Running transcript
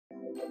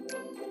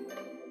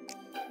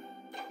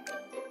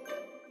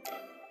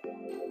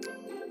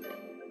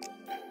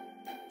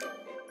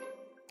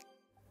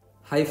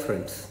Hi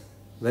friends,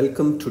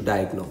 welcome to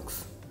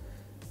Diagnox.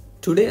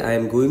 Today I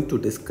am going to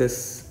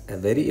discuss a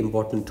very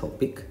important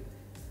topic,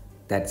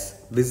 that's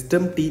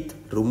wisdom teeth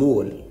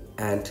removal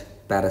and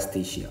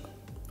paresthesia.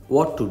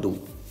 What to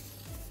do?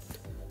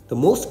 The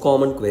most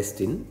common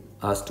question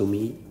asked to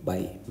me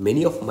by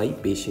many of my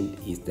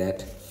patients is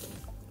that,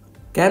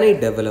 can I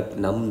develop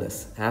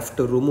numbness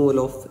after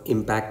removal of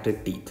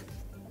impacted teeth?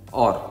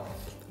 Or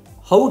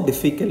how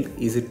difficult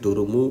is it to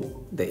remove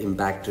the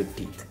impacted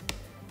teeth?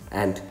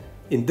 And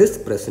in this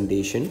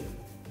presentation,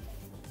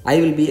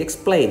 I will be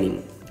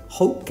explaining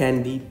how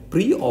can we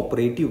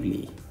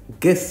pre-operatively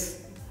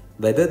guess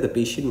whether the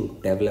patient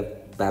would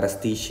develop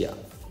paresthesia,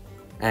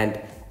 and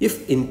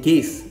if in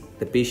case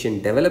the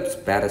patient develops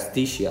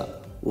paresthesia,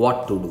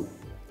 what to do.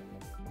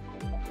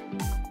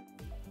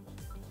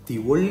 The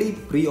only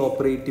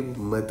pre-operative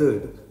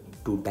method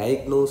to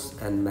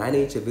diagnose and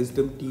manage a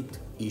wisdom teeth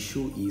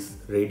issue is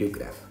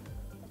radiograph.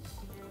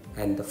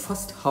 And the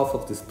first half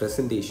of this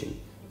presentation,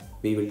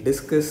 we will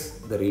discuss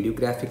the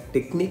radiographic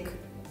technique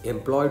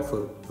employed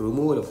for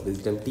removal of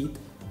wisdom teeth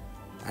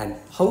and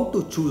how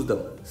to choose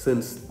them,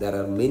 since there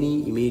are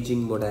many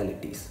imaging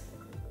modalities.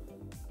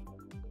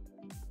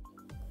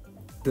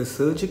 The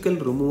surgical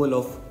removal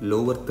of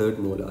lower third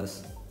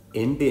molars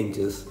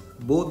endangers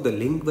both the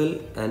lingual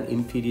and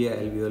inferior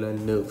alveolar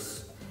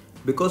nerves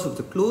because of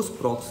the close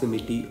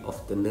proximity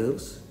of the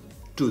nerves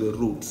to the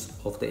roots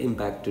of the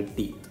impacted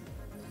teeth.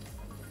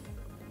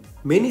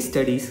 Many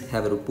studies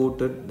have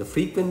reported the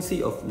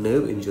frequency of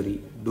nerve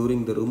injury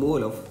during the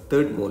removal of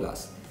third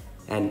molars,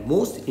 and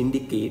most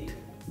indicate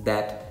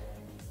that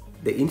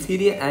the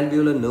inferior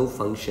alveolar nerve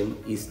function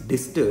is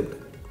disturbed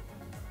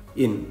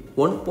in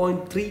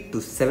 1.3 to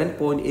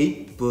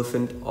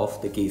 7.8%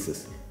 of the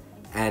cases,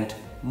 and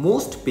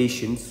most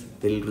patients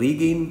will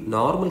regain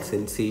normal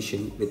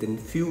sensation within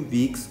few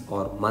weeks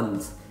or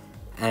months,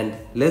 and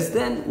less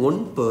than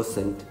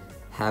 1%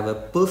 have a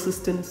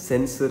persistent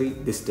sensory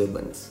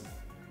disturbance.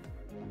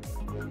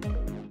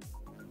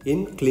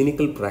 In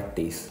clinical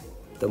practice,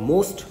 the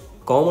most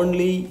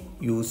commonly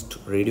used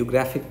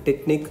radiographic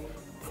technique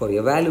for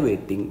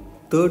evaluating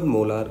third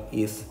molar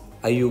is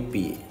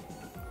IOPA.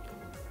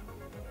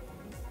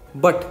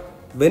 But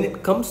when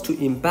it comes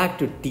to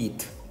impacted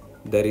teeth,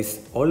 there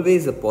is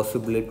always a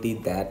possibility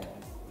that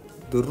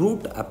the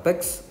root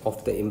apex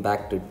of the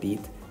impacted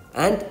teeth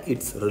and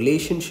its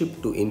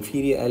relationship to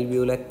inferior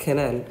alveolar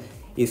canal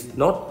is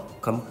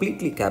not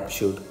completely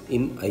captured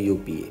in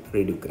IOPA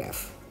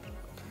radiograph.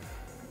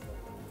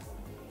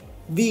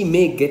 We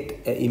may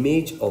get an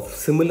image of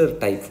similar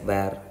type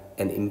where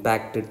an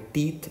impacted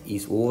teeth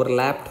is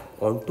overlapped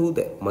onto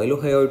the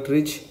mylohyoid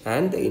ridge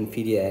and the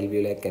inferior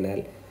alveolar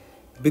canal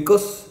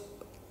because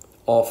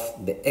of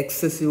the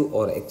excessive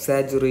or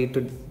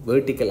exaggerated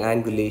vertical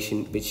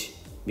angulation which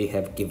we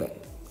have given.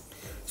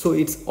 So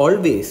it's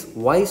always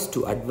wise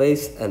to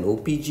advise an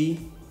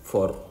OPG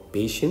for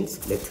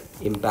patients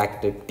with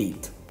impacted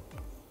teeth.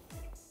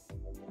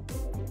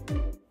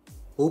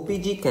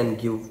 OPG can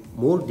give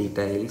more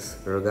details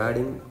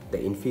regarding the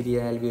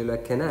inferior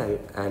alveolar canal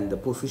and the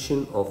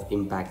position of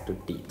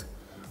impacted teeth.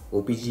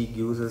 OPG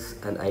gives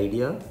us an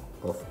idea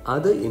of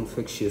other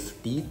infectious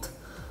teeth,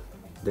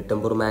 the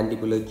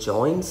temporomandibular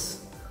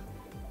joints,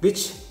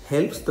 which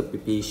helps the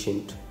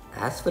patient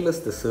as well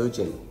as the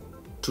surgeon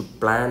to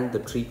plan the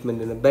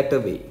treatment in a better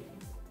way.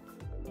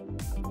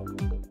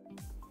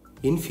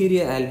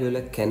 Inferior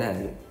alveolar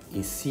canal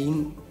is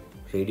seen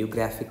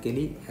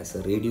radiographically as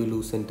a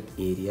radiolucent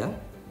area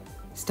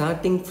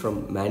starting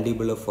from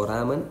mandibular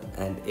foramen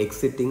and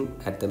exiting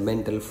at the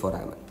mental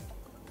foramen.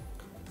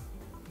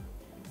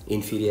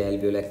 Inferior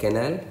alveolar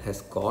canal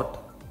has got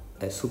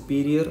a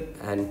superior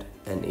and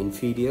an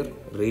inferior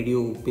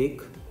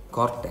radioopaque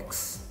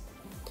cortex.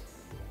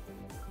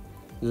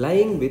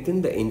 Lying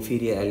within the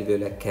inferior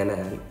alveolar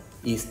canal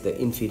is the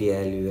inferior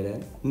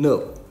alveolar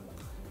nerve,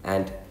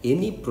 and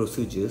any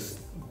procedures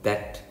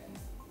that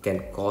can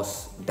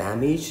cause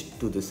damage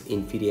to this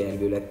inferior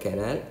alveolar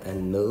canal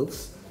and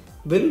nerves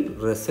will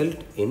result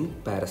in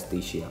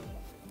paresthesia.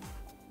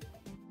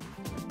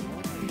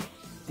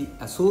 The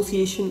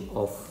association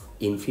of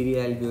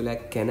inferior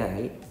alveolar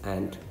canal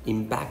and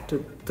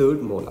impacted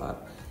third molar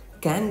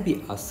can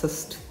be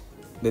assessed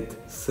with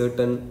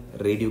certain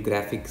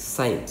radiographic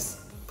signs.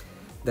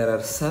 There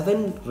are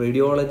 7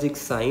 radiologic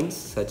signs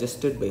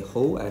suggested by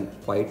Howe and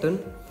Whiten,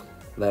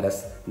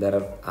 whereas there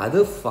are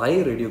other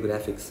 5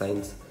 radiographic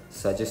signs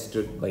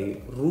suggested by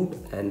Root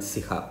and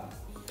Sihab.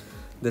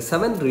 The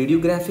 7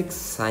 radiographic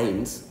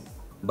signs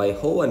by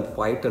Howe and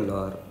Whiten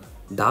are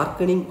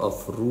darkening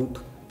of root,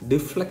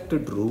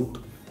 deflected root,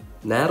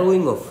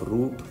 narrowing of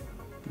root,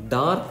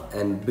 dark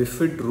and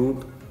bifid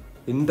root,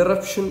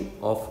 interruption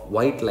of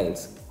white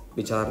lines,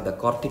 which are the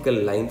cortical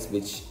lines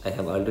which I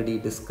have already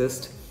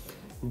discussed,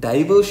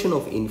 diversion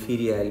of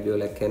inferior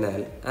alveolar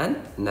canal and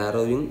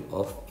narrowing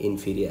of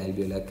inferior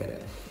alveolar canal.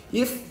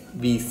 If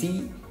we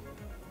see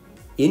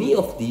any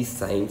of these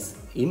signs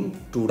in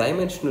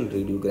two-dimensional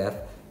radiograph,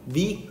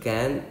 we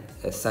can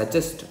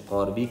suggest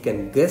or we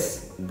can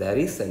guess there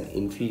is an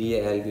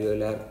inferior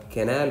alveolar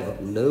canal or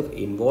nerve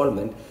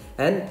involvement,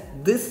 and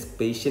this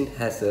patient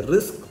has a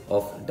risk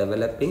of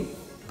developing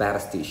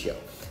paresthesia.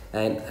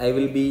 And I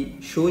will be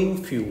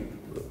showing few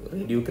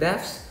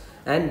radiographs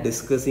and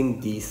discussing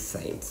these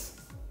signs.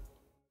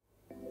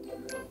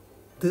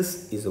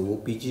 This is a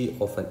OPG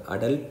of an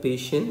adult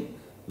patient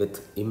with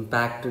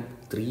impacted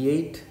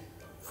 3/8,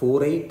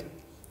 4/8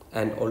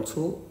 and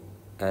also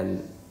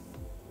an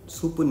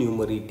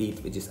supernumerary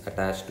teeth which is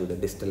attached to the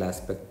distal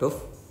aspect of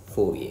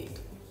 4/8.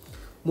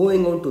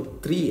 Moving on to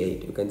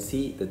 3/8, you can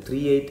see the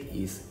 3/8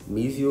 is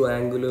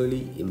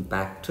mesioangularly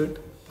impacted.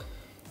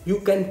 You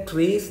can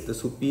trace the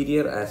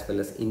superior as well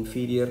as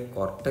inferior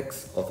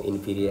cortex of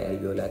inferior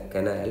alveolar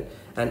canal,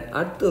 and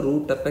at the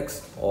root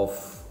apex of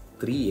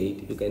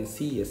 3/8 you can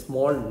see a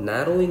small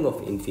narrowing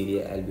of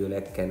inferior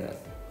alveolar canal,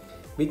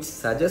 which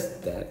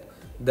suggests that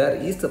there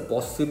is a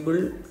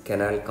possible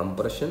canal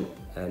compression,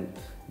 and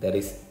there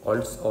is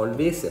also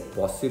always a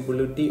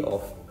possibility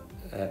of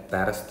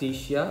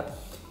paresthesia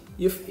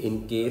if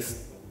in case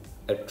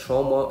a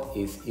trauma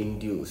is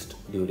induced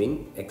during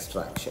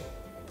extraction.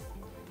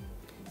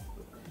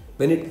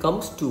 When it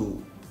comes to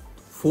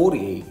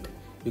 4/8,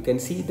 you can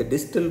see the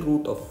distal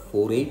root of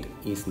 4/8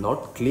 is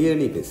not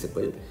clearly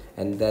visible,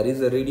 and there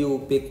is a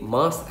radio-opaque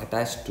mass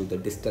attached to the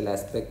distal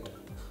aspect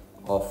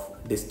of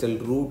distal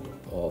root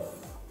of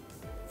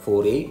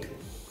 4/8.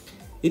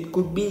 It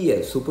could be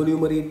a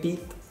supernumerary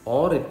teeth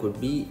or it could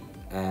be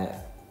a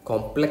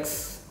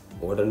complex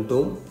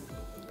odontome.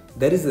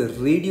 There is a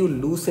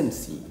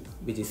radiolucency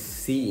which is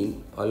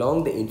seen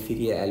along the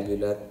inferior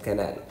alveolar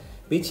canal,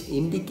 which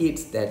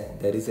indicates that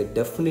there is a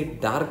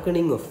definite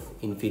darkening of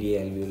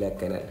inferior alveolar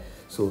canal.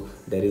 So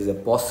there is a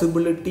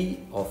possibility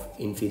of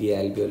inferior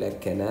alveolar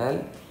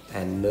canal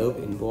and nerve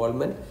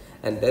involvement,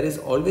 and there is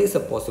always a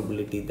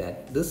possibility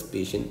that this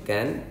patient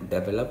can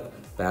develop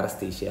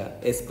paresthesia,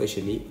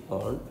 especially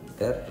on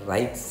the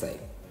right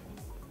side.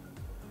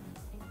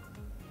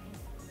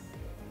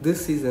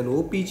 This is an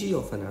OPG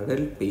of an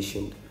adult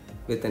patient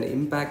with an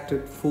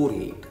impacted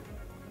 4/8.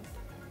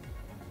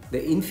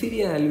 The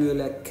inferior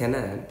alveolar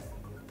canal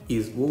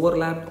is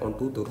overlapped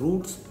onto the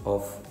roots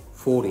of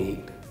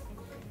 4/8.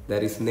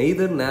 There is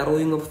neither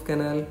narrowing of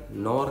canal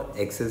nor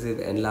excessive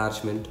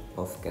enlargement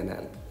of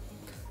canal.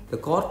 The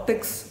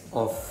cortex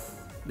of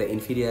the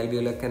inferior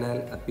alveolar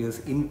canal appears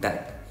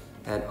intact,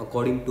 and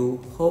according to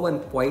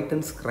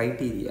Hoven-Poitens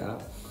criteria,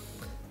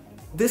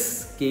 this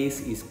case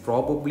is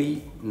probably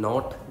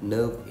not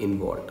nerve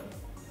involved.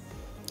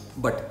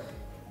 But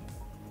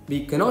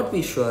we cannot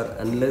be sure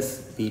unless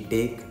we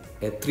take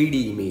a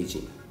 3D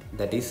imaging,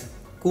 that is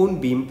cone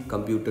beam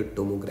computed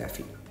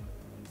tomography.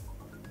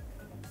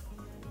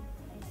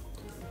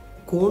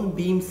 Cone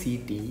beam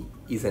CT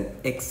is an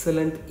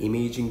excellent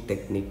imaging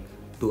technique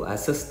to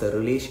assess the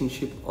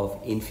relationship of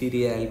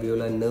inferior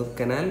alveolar nerve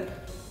canal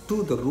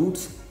to the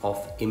roots of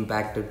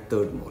impacted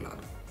third molar.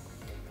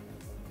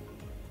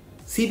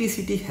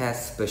 CBCT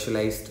has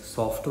specialized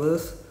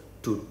softwares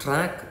to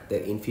track the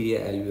inferior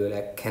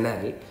alveolar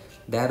canal,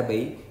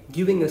 thereby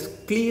giving us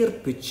clear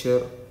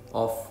picture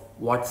of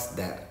what's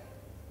there.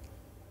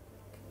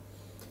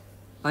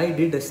 I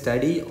did a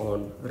study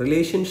on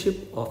relationship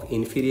of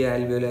inferior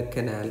alveolar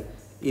canal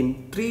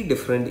in 3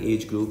 different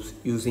age groups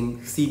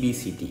using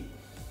CBCT.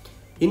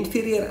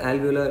 Inferior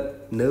alveolar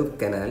nerve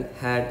canal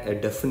had a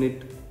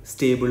definite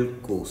stable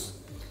course.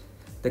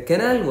 The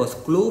canal was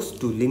close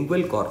to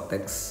lingual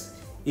cortex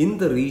in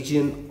the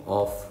region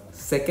of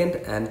second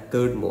and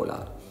third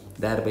molar,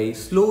 thereby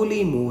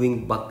slowly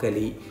moving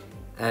buccally,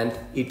 and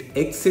it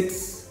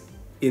exits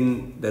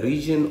in the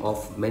region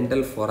of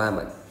mental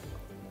foramen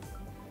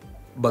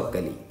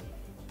buccally.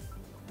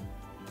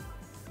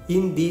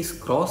 In these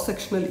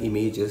cross-sectional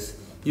images,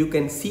 you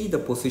can see the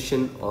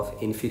position of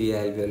inferior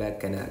alveolar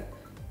canal.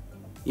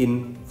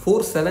 In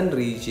 4/7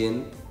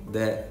 region,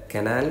 the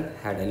canal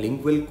had a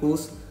lingual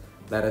course,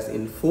 whereas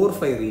in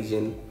 4/5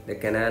 region, the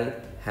canal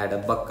had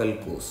a buccal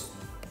course.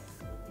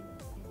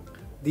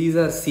 These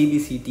are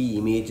CBCT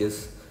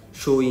images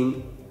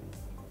showing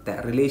the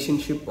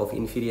relationship of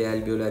inferior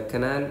alveolar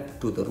canal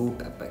to the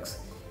root apex.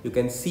 You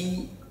can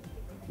see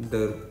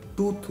the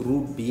tooth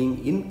root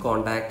being in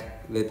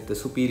contact with the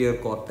superior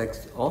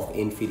cortex of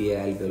inferior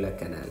alveolar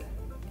canal.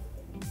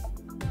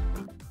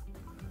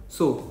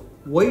 So,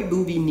 why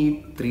do we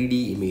need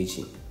 3D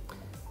imaging?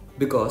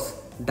 Because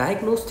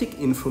diagnostic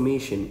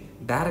information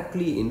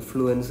directly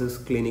influences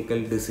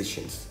clinical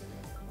decisions.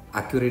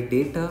 Accurate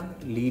data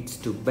leads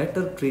to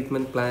better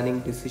treatment planning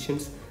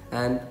decisions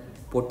and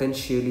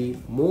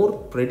potentially more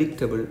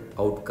predictable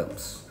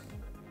outcomes.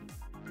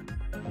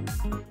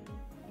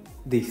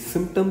 The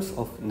symptoms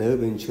of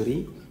nerve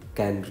injury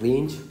can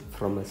range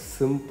from a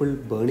simple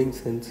burning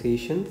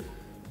sensation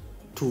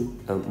to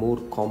a more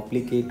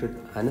complicated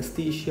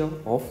anesthesia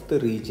of the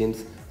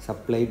regions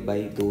supplied by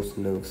those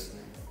nerves,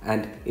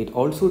 and it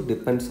also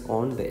depends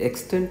on the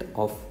extent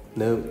of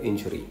nerve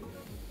injury.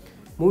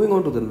 Moving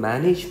on to the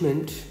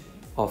management,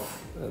 of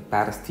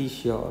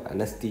paresthesia or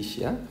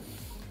anesthesia,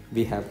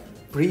 we have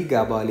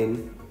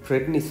pregabalin,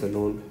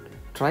 prednisolone,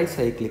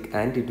 tricyclic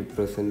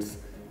antidepressants,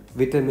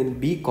 vitamin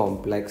B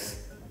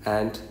complex,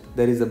 and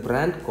there is a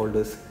brand called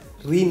as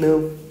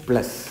Renerve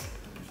Plus,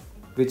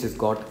 which has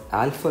got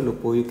alpha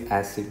lipoic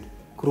acid,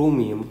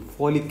 chromium,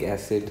 folic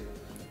acid,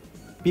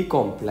 B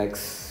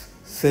complex,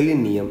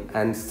 selenium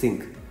and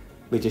zinc,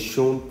 which has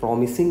shown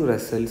promising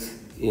results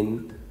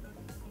in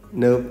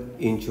nerve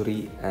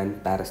injury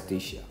and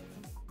paresthesia.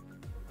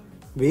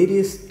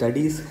 Various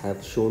studies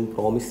have shown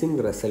promising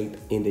result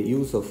in the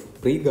use of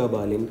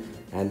pregabalin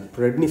and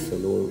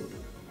prednisolone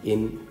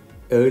in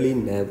early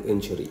nerve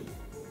injury.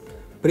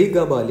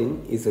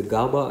 Pregabalin is a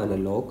GABA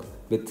analog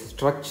with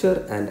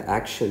structure and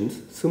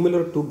actions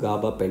similar to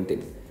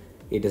gabapentin.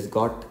 It has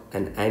got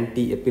an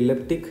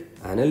anti-epileptic,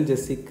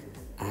 analgesic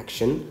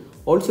action.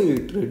 Also,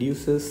 it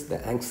reduces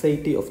the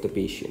anxiety of the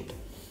patient.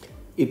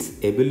 Its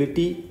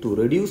ability to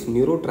reduce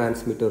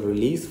neurotransmitter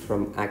release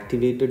from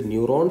activated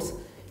neurons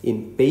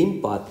in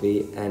pain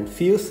pathway and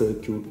fear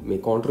circuit may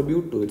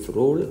contribute to its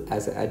role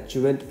as an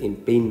adjuvant in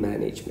pain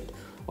management,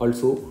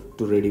 also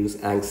to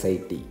reduce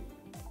anxiety.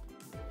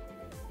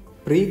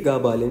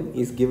 Pregabalin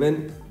is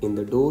given in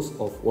the dose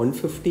of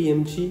 150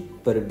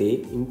 mg per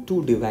day in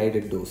 2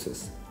 divided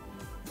doses.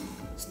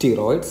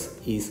 Steroids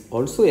is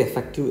also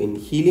effective in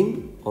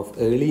healing of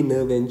early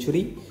nerve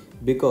injury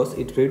because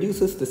it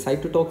reduces the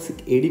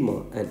cytotoxic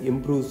edema and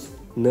improves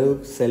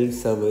nerve cell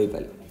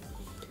survival.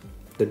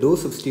 The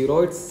dose of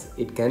steroids,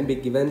 it can be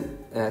given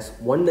as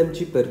 1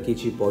 mg per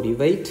kg body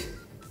weight.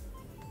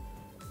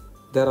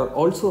 There are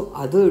also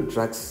other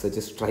drugs such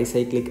as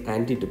tricyclic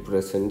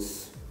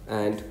antidepressants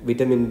and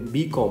vitamin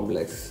B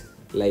complex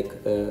like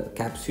a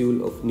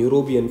capsule of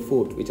neurobion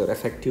fort, which are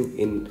effective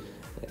in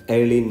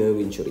early nerve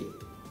injury.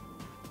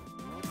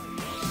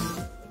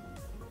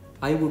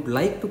 I would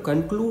like to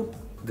conclude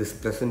this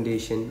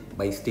presentation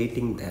by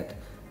stating that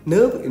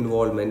nerve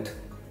involvement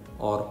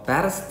or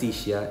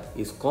paresthesia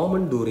is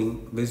common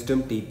during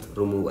wisdom teeth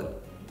removal.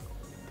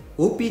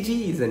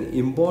 OPG is an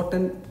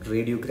important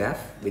radiograph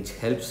which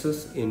helps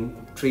us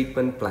in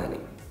treatment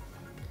planning.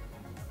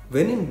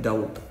 When in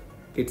doubt,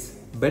 it's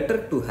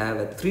better to have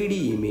a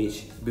 3D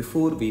image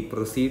before we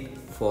proceed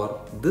for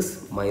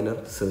this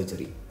minor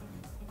surgery.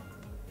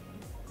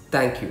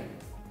 Thank you.